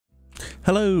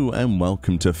Hello and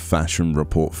welcome to Fashion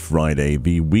Report Friday,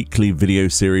 the weekly video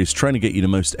series trying to get you the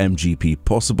most MGP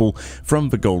possible from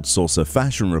the Gold Saucer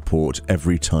Fashion Report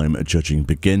every time a judging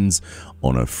begins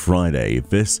on a Friday.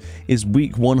 This is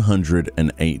week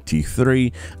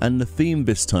 183 and the theme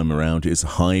this time around is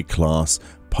high class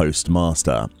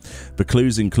Postmaster. The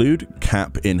clues include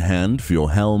cap in hand for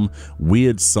your helm,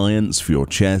 weird science for your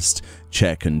chest,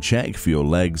 check and check for your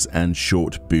legs, and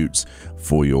short boots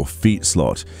for your feet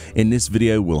slot. In this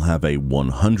video we'll have a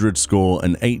 100 score,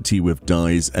 an 80 with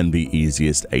dies, and the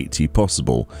easiest 80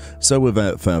 possible. So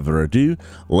without further ado,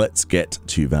 let's get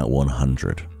to that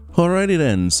 100. Alrighty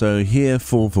then, so here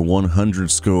for the 100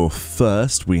 score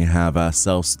first we have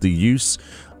ourselves the use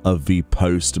of the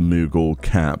Post-Moogle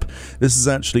cap. This is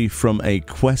actually from a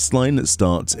quest line that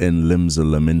starts in Limsa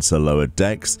Laminsa Lower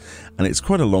Decks, and it's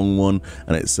quite a long one,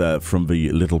 and it's from the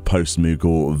little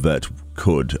Post-Moogle that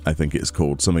could, I think it's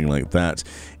called, something like that.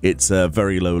 It's a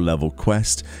very low level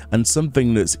quest and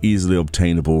something that's easily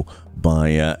obtainable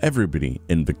by everybody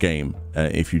in the game.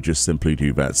 If you just simply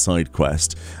do that side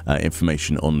quest,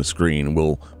 information on the screen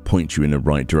will point you in the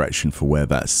right direction for where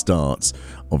that starts,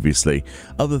 obviously.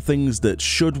 Other things that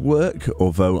should work,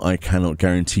 although I cannot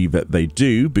guarantee that they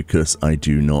do because I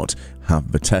do not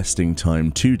have the testing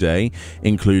time today,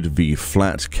 include the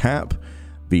flat cap,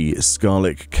 the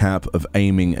Scarlet cap of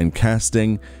aiming and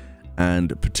casting,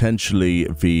 and potentially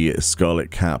the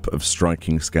Scarlet cap of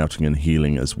striking, scouting, and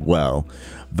healing as well.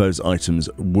 Those items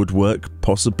would work,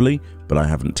 possibly, but I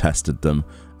haven't tested them.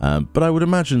 But I would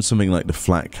imagine something like the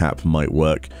flat cap might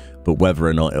work, but whether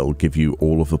or not it'll give you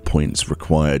all of the points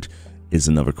required is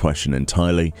another question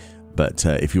entirely. But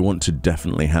if you want to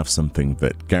definitely have something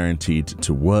that guaranteed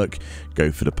to work,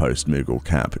 go for the Post-Moogle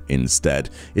cap instead.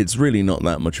 It's really not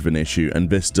that much of an issue, and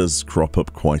this does crop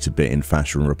up quite a bit in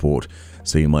Fashion Report,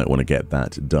 so you might want to get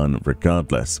that done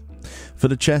regardless. For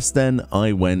the chest then,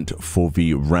 I went for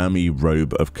the Rami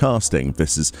Robe of Casting.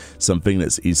 This is something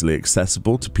that's easily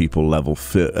accessible to people level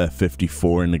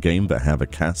 54 in the game that have a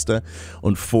caster.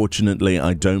 Unfortunately,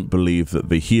 I don't believe that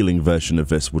the healing version of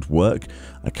this would work.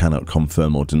 I cannot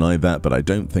confirm or deny that, but I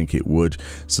don't think it would.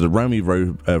 So the Rami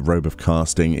Robe of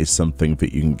Casting is something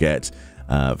that you can get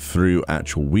through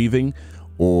actual weaving,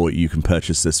 or you can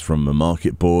purchase this from the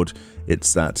market board.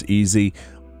 It's that easy.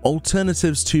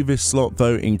 Alternatives to this slot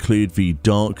though include the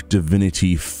Dark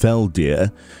Divinity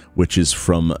Feldir, which is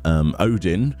from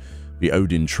Odin, the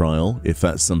Odin Trial, if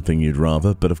that's something you'd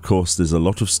rather, but of course there's a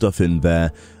lot of stuff in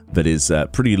there that is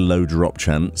pretty low drop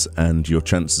chance, and your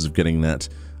chances of getting that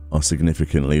are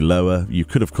significantly lower. You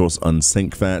could of course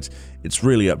unsync that. It's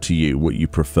really up to you what you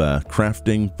prefer,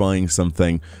 crafting, buying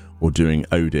something, or doing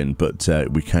Odin, but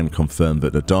we can confirm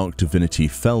that the Dark Divinity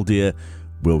Feldir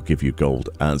will give you gold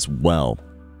as well.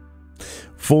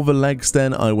 For the legs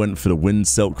then, I went for the Wind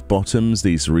Silk bottoms.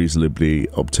 These are reasonably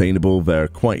obtainable. They're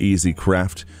quite easy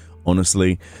craft,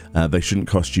 honestly. They shouldn't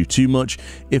cost you too much.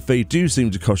 If they do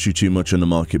seem to cost you too much on the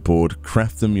market board,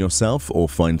 craft them yourself or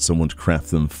find someone to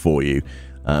craft them for you.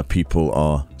 People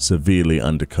are severely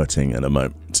undercutting at the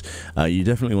moment. You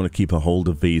definitely want to keep a hold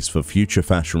of these for future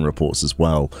fashion reports as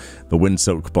well. The Wind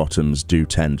Silk bottoms do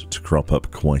tend to crop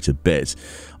up quite a bit.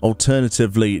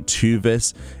 Alternatively to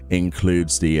this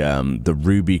includes the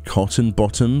Ruby Cotton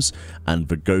bottoms and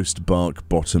the Ghost Bark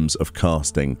bottoms of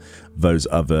casting. Those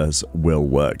others will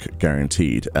work,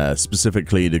 guaranteed.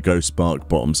 Specifically the Ghost Bark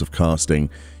bottoms of casting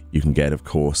you can get, of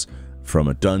course, from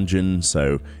a dungeon,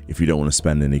 so if you don't want to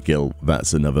spend any gil,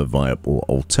 that's another viable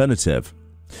alternative.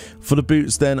 For the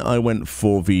boots then, I went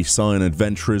for the Scion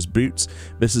Adventurer's boots.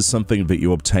 This is something that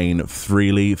you obtain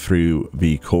freely through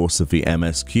the course of the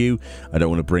MSQ. I don't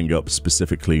want to bring up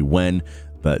specifically when,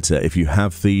 but if you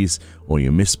have these or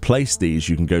you misplace these,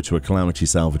 you can go to a Calamity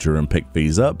Salvager and pick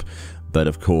these up. But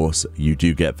of course, you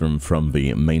do get them from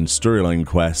the main storyline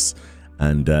quests,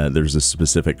 and there's a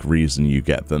specific reason you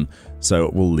get them,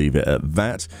 so we'll leave it at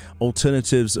that.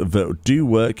 Alternatives that do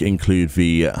work include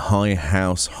the High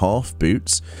House half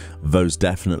boots. Those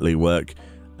definitely work.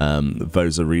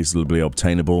 Those are reasonably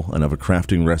obtainable. Another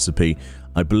crafting recipe.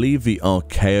 I believe the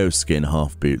Archaeo skin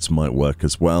half boots might work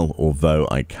as well, although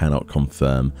I cannot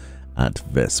confirm at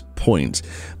this point.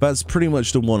 That's pretty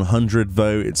much the 100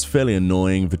 though. It's fairly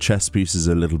annoying. The chest piece is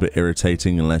a little bit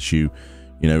irritating unless you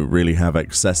really have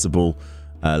accessible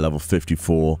level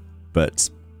 54, but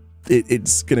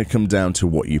it's going to come down to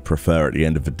what you prefer at the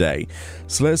end of the day.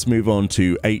 So let's move on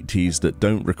to 80s that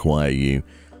don't require you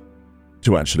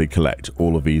to actually collect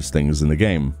all of these things in the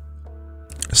game.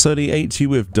 So the 80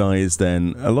 with dies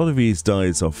then, a lot of these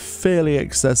dies are fairly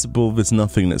accessible. There's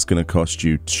nothing that's going to cost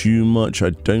you too much, I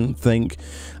don't think.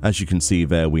 As you can see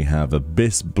there, we have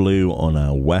Abyss Blue on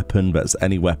our weapon. That's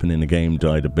any weapon in the game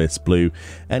dyed Abyss Blue.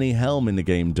 Any helm in the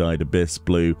game dyed Abyss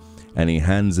Blue. Any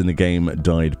hands in the game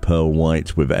dyed Pearl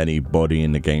White, with any body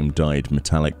in the game dyed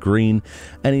Metallic Green.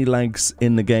 Any legs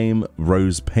in the game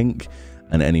Rose Pink.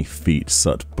 And any feet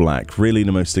Soot Black. Really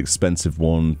the most expensive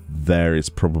one there is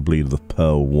probably the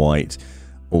Pearl White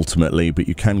ultimately, but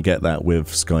you can get that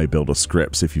with Sky Builder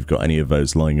scripts if you've got any of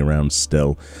those lying around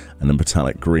still, and a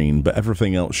Metallic Green, but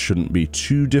everything else shouldn't be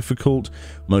too difficult.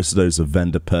 Most of those are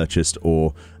vendor purchased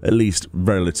or at least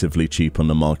relatively cheap on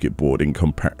the market board in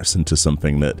comparison to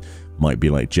something that might be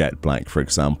like Jet Black, for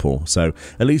example. So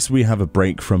at least we have a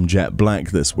break from Jet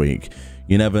Black this week.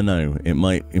 You never know, it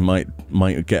might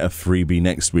get a freebie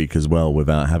next week as well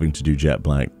without having to do Jet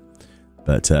Black.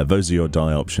 But those are your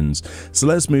die options. So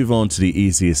let's move on to the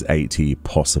easiest 80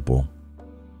 possible.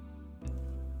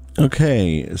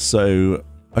 Okay, so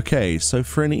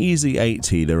for an easy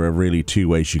 80, there are really two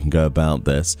ways you can go about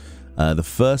this. The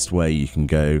first way you can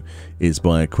go is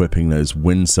by equipping those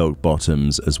Windsoak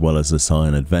bottoms as well as the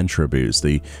Cyan Adventurer boots.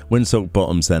 The Windsoak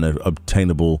bottoms then are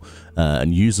obtainable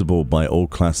and usable by all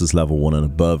classes level 1 and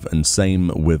above, and same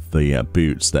with the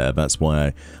boots there. That's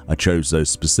why I chose those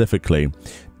specifically.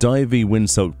 Dye the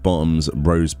Windsoak bottoms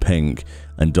Rose Pink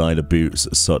and dye the boots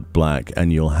Soot Black,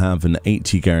 and you'll have an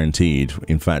 80 guaranteed,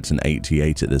 in fact an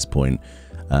 88 at this point,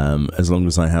 as long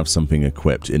as I have something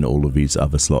equipped in all of these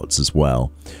other slots as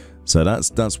well. So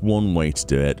that's one way to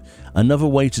do it. Another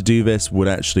way to do this would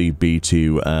actually be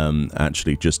to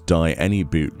actually just dye any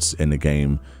boots in the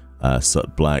game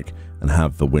Soot Black and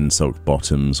have the Windsoak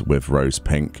bottoms with Rose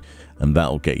Pink, and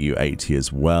that'll get you 80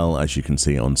 as well, as you can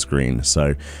see on screen.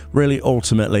 So really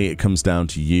ultimately it comes down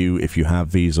to you. If you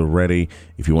have these already,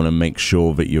 if you want to make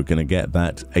sure that you're going to get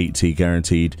that 80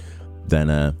 guaranteed,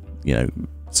 then you know,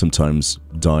 sometimes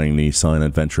dyeing the Cyan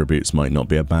Adventurer boots might not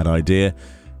be a bad idea.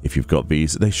 If you've got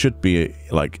these, they should be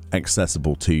like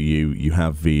accessible to you. You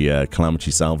have the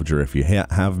Calamity Salvager if you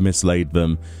have mislaid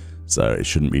them, so it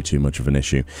shouldn't be too much of an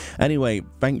issue. Anyway,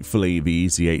 thankfully the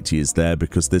Easy 80 is there,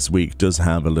 because this week does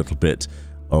have a little bit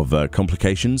of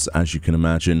complications, as you can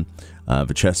imagine.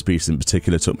 The chest piece in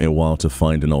particular took me a while to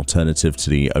find an alternative to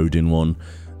the Odin one,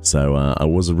 so I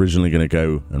was originally going to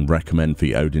go and recommend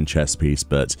the Odin chest piece,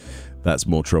 but that's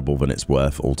more trouble than it's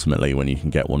worth ultimately when you can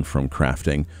get one from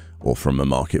crafting or from a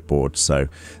market board. So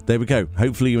there we go.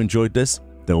 Hopefully you enjoyed this.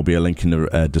 There will be a link in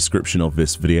the description of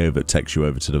this video that takes you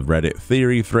over to the Reddit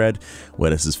theory thread, where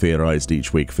this is theorized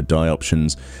each week for die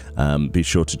options. Be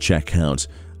sure to check out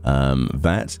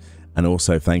that. And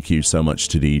also thank you so much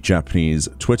to the Japanese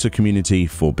Twitter community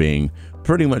for being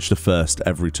pretty much the first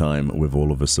every time with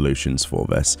all of the solutions for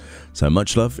this. So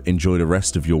much love, enjoy the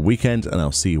rest of your weekend, and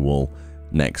I'll see you all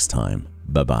next time.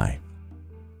 Bye bye.